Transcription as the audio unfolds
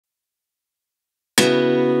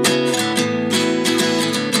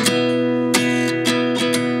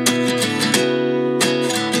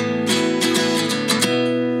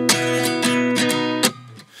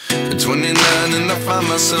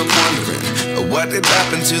what did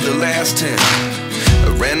happen to the last 10? I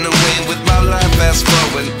ran away with my life, fast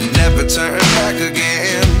forward, never turn back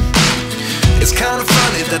again. It's kind of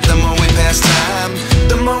funny that the more we pass time,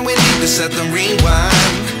 the more we need to set the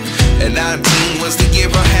rewind. And 19 was the year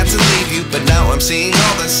I had to leave you, but now I'm seeing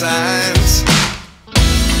all the signs.